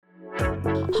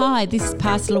Hi, this is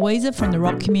Pastor Louisa from the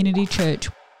Rock Community Church.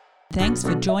 Thanks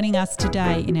for joining us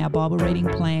today in our Bible reading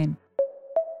plan.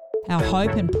 Our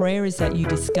hope and prayer is that you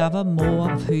discover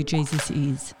more of who Jesus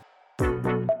is.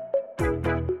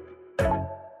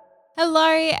 Hello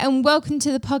and welcome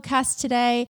to the podcast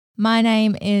today. My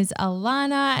name is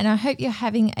Alana and I hope you're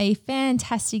having a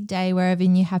fantastic day wherever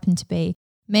you happen to be.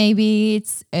 Maybe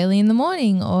it's early in the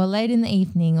morning or late in the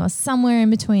evening or somewhere in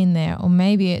between there, or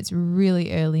maybe it's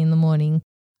really early in the morning.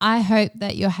 I hope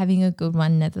that you're having a good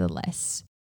one nevertheless.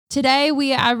 Today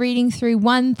we are reading through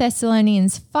 1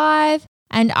 Thessalonians 5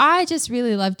 and I just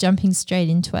really love jumping straight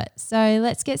into it. So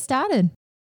let's get started.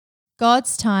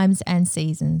 God's times and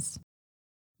seasons.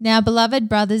 Now, beloved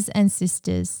brothers and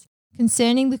sisters,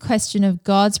 concerning the question of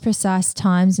God's precise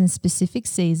times and specific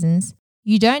seasons,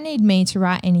 you don't need me to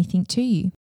write anything to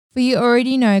you, for you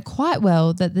already know quite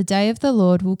well that the day of the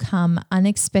Lord will come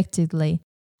unexpectedly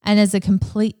and as a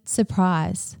complete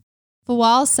surprise. For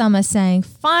while some are saying,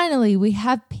 finally we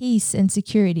have peace and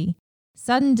security,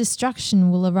 sudden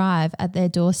destruction will arrive at their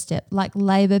doorstep like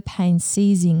labor pain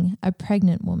seizing a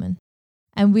pregnant woman,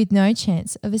 and with no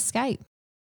chance of escape.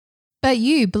 But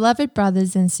you, beloved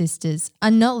brothers and sisters,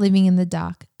 are not living in the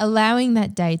dark, allowing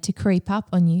that day to creep up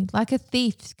on you like a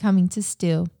thief coming to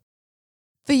steal.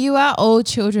 For you are all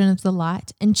children of the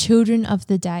light and children of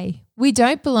the day. We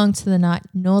don't belong to the night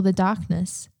nor the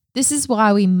darkness. This is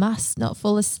why we must not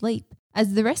fall asleep,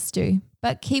 as the rest do,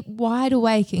 but keep wide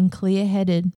awake and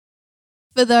clear-headed.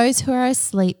 For those who are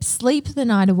asleep, sleep the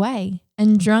night away,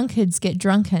 and drunkards get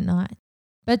drunk at night.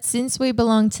 But since we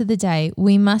belong to the day,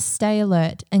 we must stay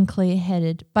alert and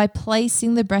clear-headed by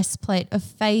placing the breastplate of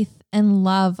faith and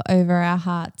love over our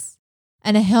hearts,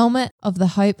 and a helmet of the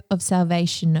hope of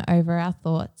salvation over our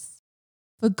thoughts.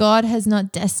 For God has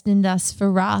not destined us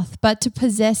for wrath, but to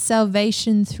possess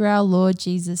salvation through our Lord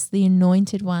Jesus, the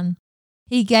Anointed One.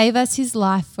 He gave us his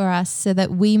life for us so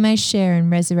that we may share in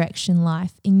resurrection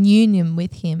life in union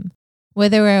with him,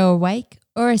 whether we're awake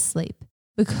or asleep.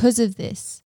 Because of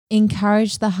this,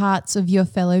 encourage the hearts of your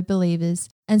fellow believers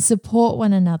and support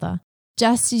one another,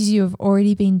 just as you have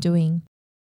already been doing.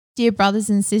 Dear brothers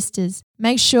and sisters,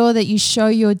 make sure that you show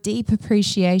your deep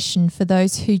appreciation for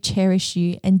those who cherish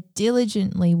you and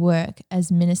diligently work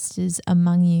as ministers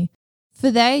among you.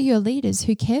 For they are your leaders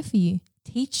who care for you,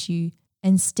 teach you,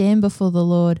 and stand before the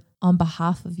Lord on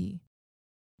behalf of you.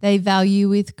 They value you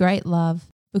with great love.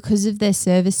 Because of their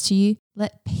service to you,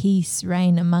 let peace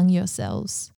reign among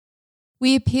yourselves.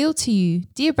 We appeal to you,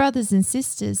 dear brothers and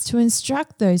sisters, to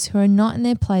instruct those who are not in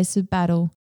their place of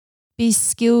battle. Be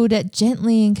skilled at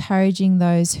gently encouraging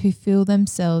those who feel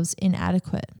themselves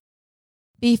inadequate.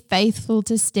 Be faithful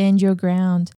to stand your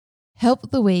ground.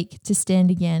 Help the weak to stand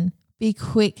again. Be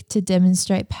quick to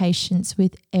demonstrate patience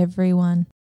with everyone.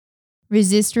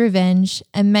 Resist revenge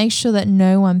and make sure that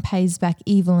no one pays back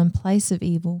evil in place of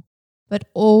evil, but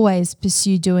always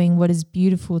pursue doing what is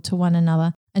beautiful to one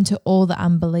another and to all the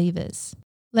unbelievers.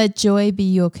 Let joy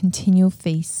be your continual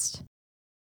feast.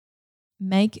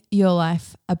 Make your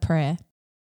life a prayer.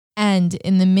 And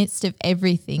in the midst of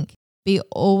everything, be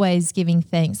always giving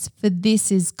thanks, for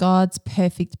this is God's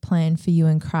perfect plan for you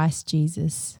in Christ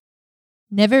Jesus.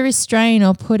 Never restrain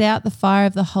or put out the fire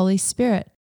of the Holy Spirit.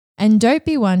 And don't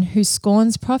be one who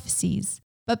scorns prophecies,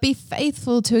 but be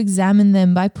faithful to examine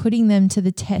them by putting them to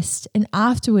the test, and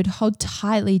afterward hold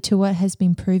tightly to what has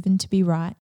been proven to be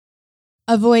right.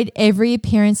 Avoid every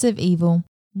appearance of evil.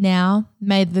 Now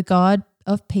may the God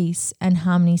of peace and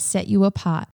harmony set you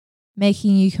apart,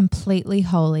 making you completely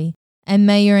holy, and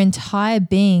may your entire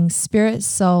being, spirit,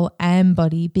 soul, and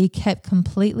body be kept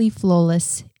completely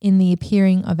flawless in the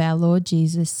appearing of our Lord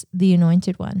Jesus, the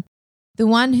Anointed One. The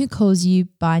one who calls you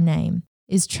by name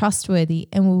is trustworthy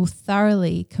and will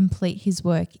thoroughly complete his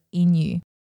work in you.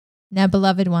 Now,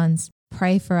 beloved ones,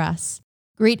 pray for us.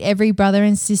 Greet every brother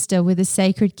and sister with a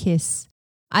sacred kiss.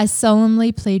 I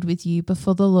solemnly plead with you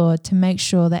before the Lord to make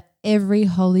sure that every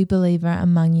holy believer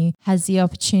among you has the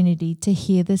opportunity to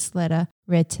hear this letter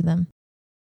read to them.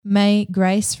 May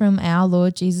grace from our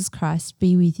Lord Jesus Christ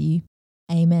be with you.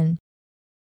 Amen.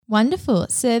 Wonderful.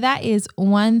 So that is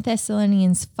 1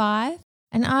 Thessalonians 5.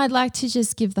 And I'd like to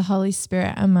just give the Holy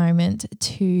Spirit a moment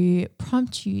to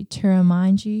prompt you, to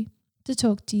remind you, to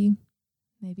talk to you.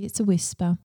 Maybe it's a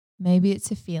whisper, maybe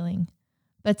it's a feeling,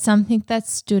 but something that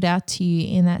stood out to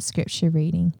you in that scripture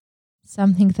reading,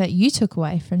 something that you took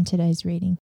away from today's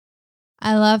reading.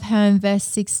 I love how in verse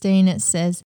 16 it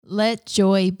says, let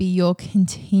joy be your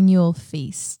continual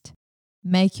feast.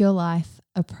 Make your life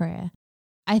a prayer.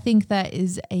 I think that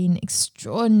is an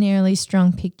extraordinarily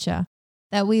strong picture,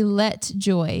 that we let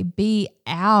joy be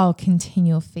our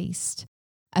continual feast.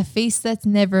 a feast that's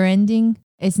never ending.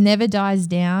 It never dies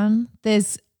down.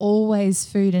 There's always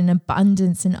food in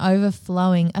abundance and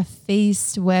overflowing, a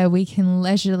feast where we can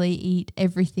leisurely eat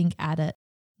everything at it.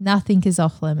 Nothing is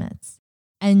off limits.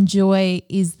 And joy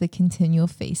is the continual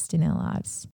feast in our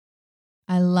lives.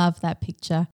 I love that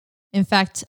picture. In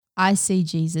fact, I see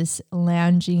Jesus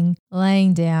lounging,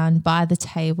 laying down by the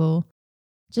table,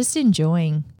 just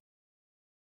enjoying.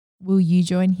 Will you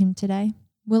join him today?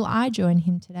 Will I join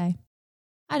him today?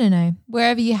 I don't know.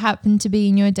 Wherever you happen to be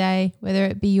in your day, whether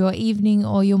it be your evening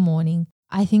or your morning,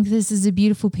 I think this is a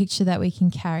beautiful picture that we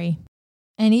can carry.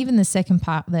 And even the second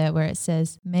part there where it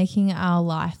says, making our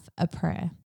life a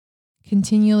prayer.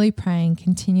 Continually praying,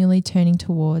 continually turning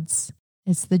towards.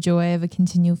 It's the joy of a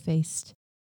continual feast.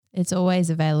 It's always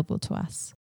available to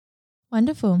us.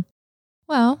 Wonderful.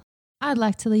 Well, I'd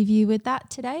like to leave you with that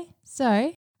today.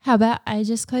 So how about I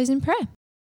just close in prayer?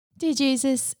 Dear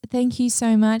Jesus, thank you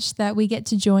so much that we get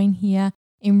to join here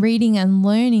in reading and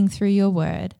learning through your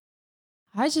word.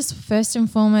 I just first and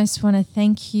foremost want to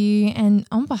thank you, and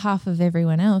on behalf of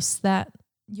everyone else, that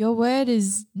your word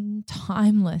is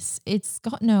timeless. It's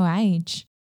got no age.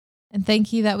 And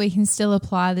thank you that we can still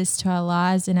apply this to our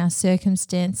lives and our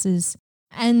circumstances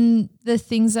and the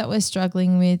things that we're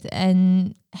struggling with,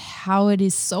 and how it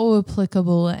is so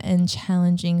applicable and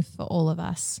challenging for all of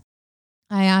us.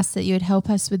 I ask that you would help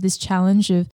us with this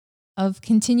challenge of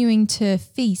continuing to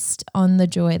feast on the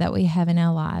joy that we have in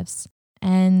our lives.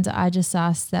 And I just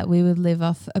ask that we would live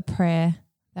off a prayer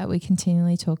that we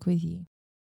continually talk with you.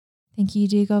 Thank you,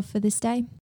 dear God, for this day.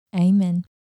 Amen.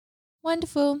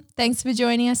 Wonderful. Thanks for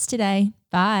joining us today.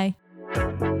 Bye.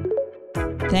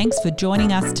 Thanks for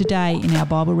joining us today in our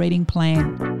Bible reading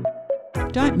plan.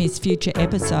 Don't miss future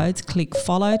episodes. Click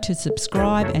follow to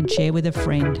subscribe and share with a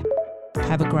friend.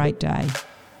 Have a great day.